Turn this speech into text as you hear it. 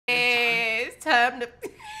Time to...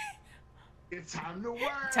 It's time to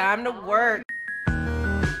work. Time to work.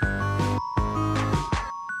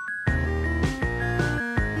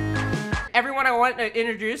 Everyone, I want to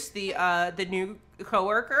introduce the new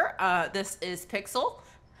coworker. This is Pixel,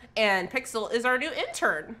 and Pixel is our new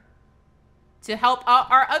intern to help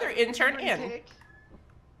out our other intern in.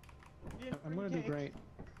 I'm gonna do great.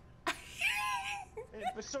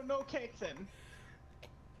 So no cake then.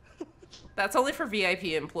 That's only for VIP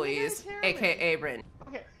employees, aka Bryn.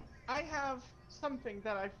 Okay, I have something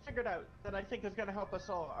that I figured out that I think is gonna help us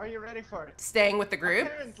all. Are you ready for it? Staying with the group?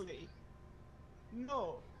 Apparently,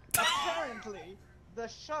 no. Apparently, the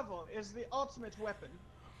shovel is the ultimate weapon.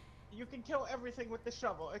 You can kill everything with the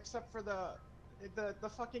shovel except for the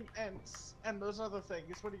fucking ants and those other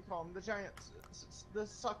things. What do you call them? The giants, the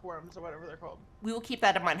suckworms or whatever they're called. We will keep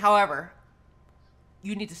that in mind. However,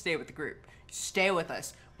 you need to stay with the group. Stay with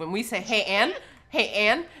us. When we say, hey,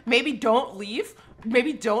 Ann, maybe don't leave.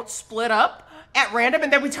 Maybe don't split up at random,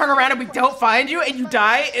 and then we turn around and we don't find you, and you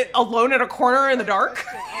die alone in a corner in the dark.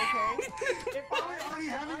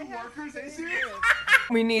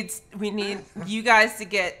 We need you guys to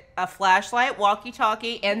get a flashlight,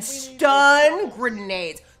 walkie-talkie, and stun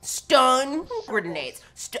grenades. Stun grenades.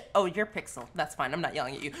 Oh, you're Pixel. That's fine. I'm not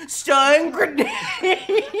yelling at you. Stun grenades.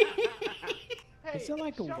 Is it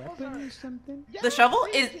like a weapon or something? The shovel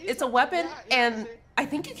it's a weapon, and I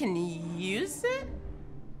think you can use it.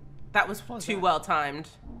 That was too well timed.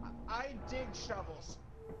 I dig shovels.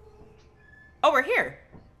 Oh, we're here.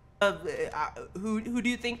 Who do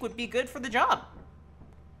you think would be good for the job?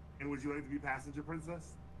 And would you like to be passenger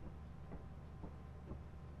princess?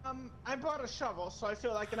 I bought a shovel, so I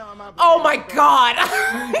feel like now I'm obligated. Oh my god!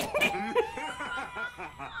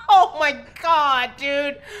 Oh my god,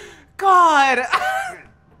 dude! God!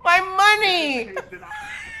 My money! If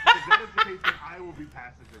that is the case, then I will be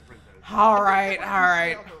passenger princess. Alright,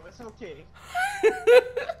 alright. It's okay.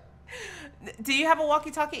 Do you have a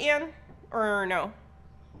walkie-talkie, Ann? Or no?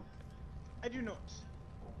 I do not.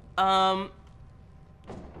 I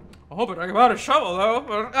hope I can out a shovel though,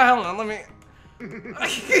 but hold on, let me... Be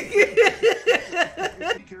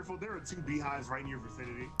careful, there are 2 beehives right in your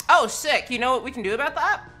vicinity. Oh, sick. You know what we can do about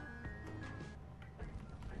that?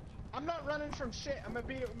 I'm not running from shit. I'm gonna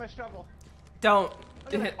beat it with my shovel. Don't.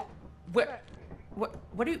 Okay. What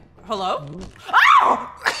do you... Hello? Oh!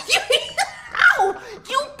 Ow!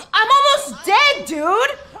 I'm almost dead,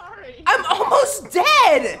 dude! Sorry. I'm almost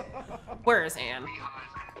dead! Where is Ann?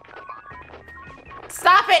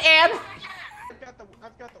 Stop it, Ann!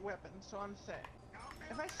 I've got the weapon, so I'm set.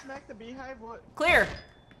 If I smack the beehive, what? Clear.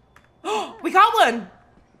 We got one!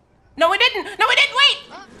 No, we didn't! No, we didn't! Wait!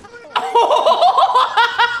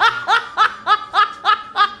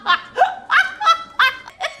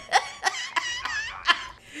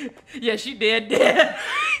 Yeah, she did.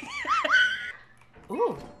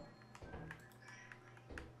 Ooh.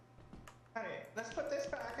 Alright, let's put this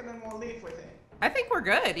back and then we'll leave with it. I think we're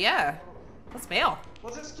good, yeah. Let's bail.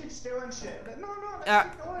 We'll just keep stealing shit. No,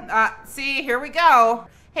 let's keep going. See, here we go.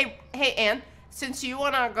 Hey, Ann, since you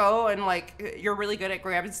want to go and, like, you're really good at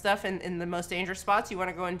grabbing stuff in the most dangerous spots, you want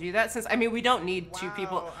to go and do that? Since, I mean, we don't need 2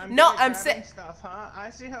 people. No, I'm saying... stuff, huh? I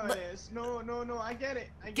see how it is. No, I get it.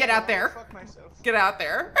 Get out there. Fuck myself. Get out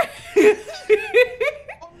there.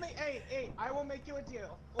 Only, hey, I will make you a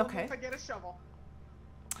deal. Okay. Only if I get a shovel.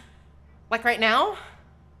 Like right now?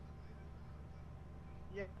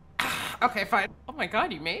 Yeah. Okay, fine. Oh my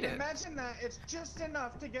god, you made it. Imagine that. It's just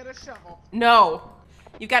enough to get a shovel. No.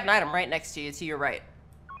 You've got an item right next to you, to your right.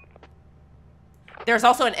 There's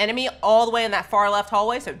also an enemy all the way in that far left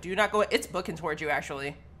hallway, so do not go. It's booking towards you,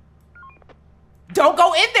 actually. Don't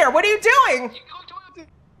go in there! What are you doing?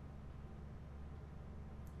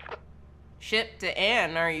 Ship to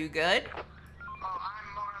Ann, are you good? Oh,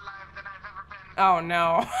 I'm more alive than I've ever been. Oh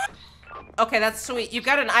no. Okay, that's sweet. You've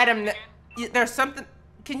got an item. There's something.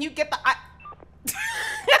 Can you get the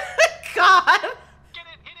God! Get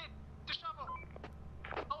it, hit it! The shovel!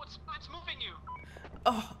 Oh, it's moving you!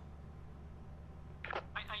 Oh.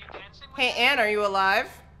 Are you dancing with Hey, it? Ann, are you alive?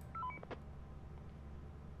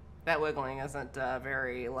 That wiggling isn't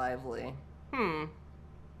very lively.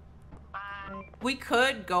 We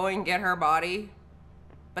could go and get her body,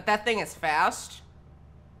 but that thing is fast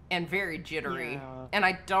and very jittery, Yeah. and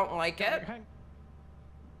I don't like it.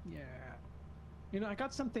 Yeah. You know, I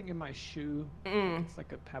got something in my shoe. Mm. It's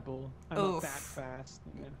like a pebble. I'm Oof. not that fast.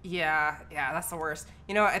 Yeah, that's the worst.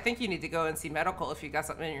 You know, I think you need to go and see medical if you got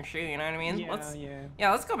something in your shoe, you know what I mean? Yeah, yeah.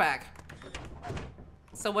 Yeah, let's go back.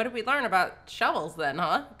 So what did we learn about shovels then,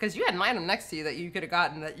 huh? Because you had an item next to you that you could have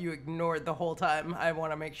gotten that you ignored the whole time. I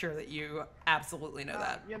want to make sure that you absolutely know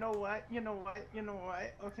that. You know what? You know what? You know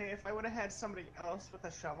what? Okay, if I would have had somebody else with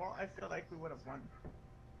a shovel, I feel like we would have won.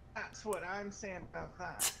 That's what I'm saying about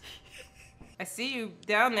that. I see you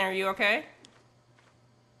down there. You okay?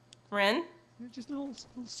 Ren? You're just a little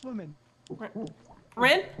swimming. Ren?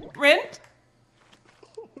 Ren?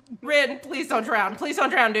 Ren, please don't drown. Please don't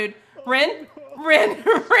drown, dude. Ren? Ren?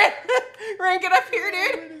 Ren? Ren, get up here,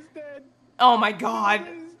 dude. Ren is dead. Oh my god.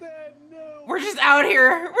 Ren is dead. No. We're just out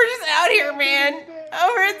here. We're just out here, man.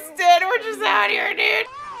 Oh, Ren's dead. We're just out here, dude.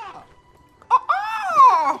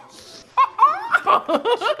 Oh!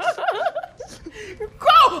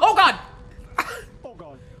 Oh god! Oh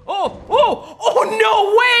god. Oh! Oh! Oh,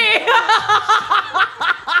 no way!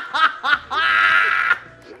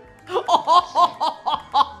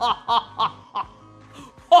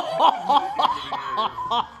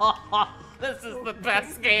 This is the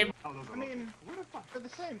best game. I mean, for the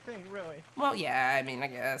same thing, really. Well, yeah, I mean, I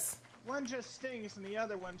guess. One just stings and the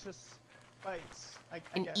other one just bites. I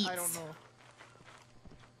And guess, I don't eats. know.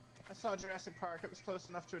 I saw Jurassic Park. It was close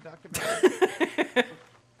enough to a documentary.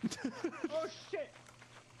 Oh shit!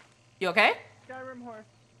 You okay? Skyrim horse.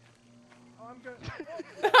 Oh, I'm good.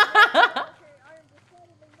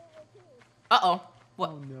 Uh-oh. What?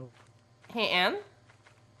 Oh no. Hey, Anne?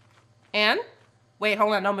 Anne? Wait,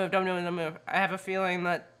 hold on. Don't move, don't move, don't move. I have a feeling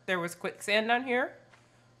that there was quicksand down here.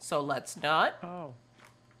 So let's not. Oh.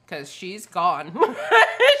 Because she's gone.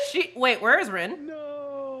 Wait, where is Rin?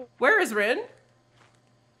 No. Where is Rin?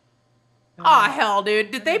 Aw, hell, dude.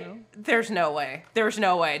 Did I they? don't know. There's no way. There's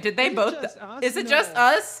no way. Did they Is it both? just us? Is it just No.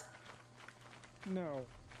 us? No.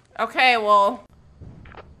 Okay, well.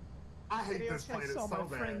 I hate Video this chat planet Saw so my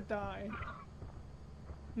bad. friend die.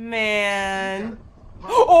 Man.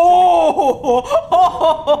 Oh!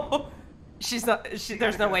 She's not.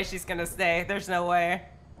 There's no way she's gonna stay. There's no way.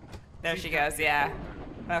 There she goes. Yeah.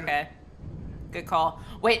 Okay. Good call.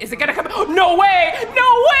 Wait, is it gonna come? Oh, no way! No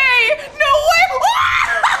way! No way!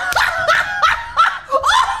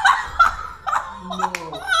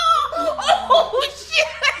 Oh shit!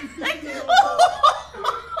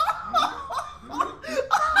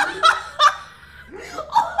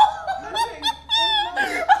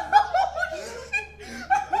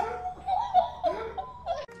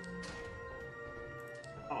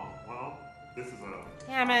 Oh, well, this is a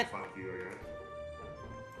Damn it. fuck you, I guess.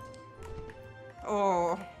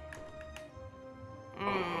 Oh.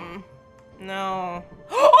 No.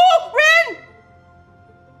 Oh, Ren!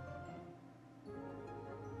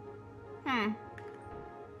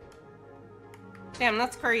 Damn,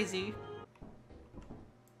 that's crazy.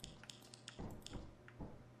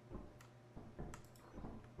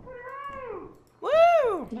 Woo!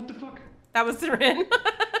 What the fuck? That was Ren.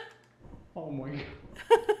 Oh my god.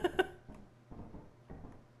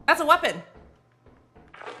 That's a weapon.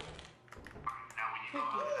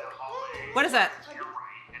 What is that? To your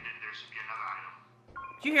right, and then there should be another item.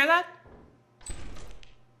 Did you hear that?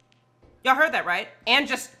 Y'all heard that, right? Anne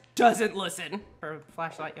just doesn't listen. Her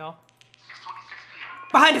flashlight, y'all. 6:26 p.m.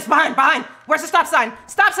 Behind us, behind! Where's the stop sign?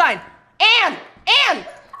 Stop sign! Anne! Anne!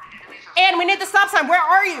 Anne, we need the stop sign. Where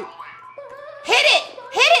are you? Hit it!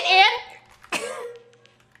 Hit it, Anne!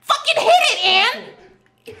 Fucking hit it, Anne!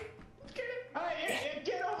 Hey,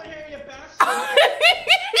 get over here, you bastard! That's one of the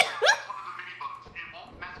mini bugs. It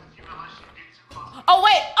won't mess with you unless you get too close. Oh,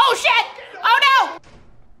 wait! Oh, shit! Oh, no!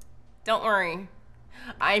 Don't worry.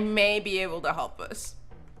 I may be able to help us.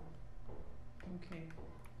 Okay.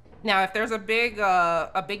 Now, if there's a big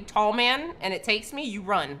tall man and it takes me, you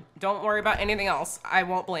run. Don't worry about anything else. I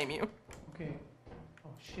won't blame you. Okay. Oh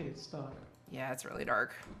shit, it's stuck. Yeah, it's really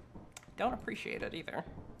dark. Don't appreciate it either.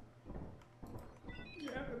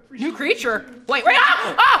 Yeah, New creature! Wait, wait!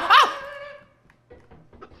 Ah! Ah!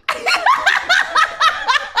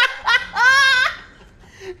 Ah!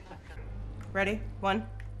 Ready? 1,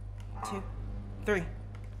 2, 3.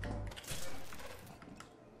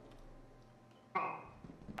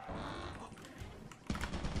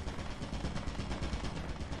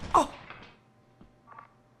 Oh!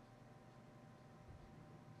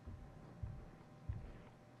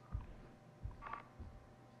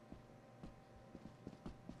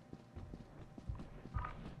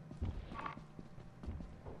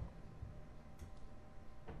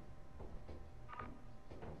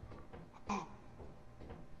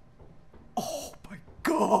 Oh my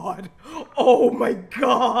god! Oh my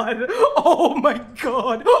god! Oh my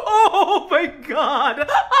god! Oh my god!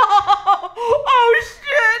 Oh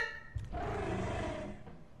shit!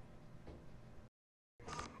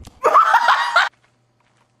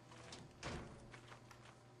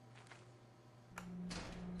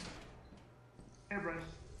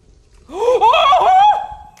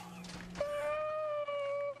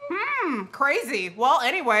 Crazy. Well,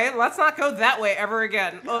 anyway, let's not go that way ever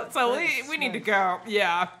again. So we need to go.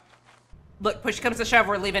 Yeah. Look, push comes to shove,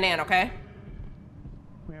 we're leaving Anne, okay?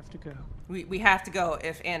 We have to go. We have to go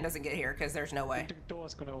if Anne doesn't get here, because there's no way. The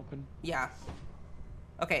door's gonna open. Yeah.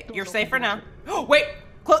 Okay, Door's you're safe for open. now. Oh, wait!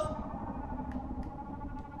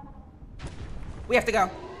 We have to go.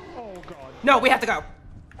 Oh god. No, we have to go.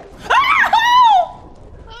 Oh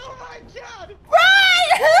my god! Right!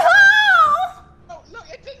 Oh, look,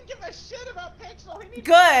 it didn't give a shit about Pixel. He needs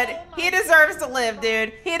Good. Oh my He deserves to live,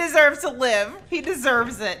 dude. He deserves to live. He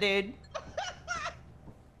deserves it, dude.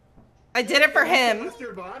 I did it for him. Lost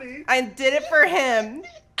your body. I did it for him.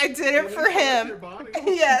 I did it for Lost him. your body.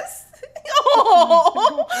 Yes.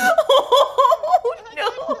 Oh,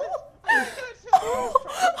 no. Oh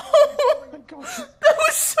my god. That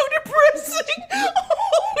was so depressing. Oh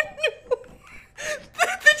no.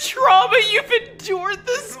 The trauma you've endured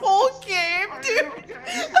this whole game, dude.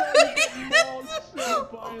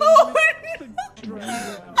 Oh, Your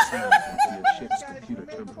ship's computer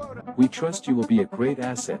terminal. We trust you will be a great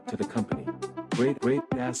asset to the company. Great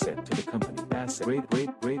asset to the company.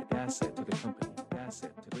 Great asset to the company.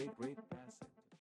 Asset to great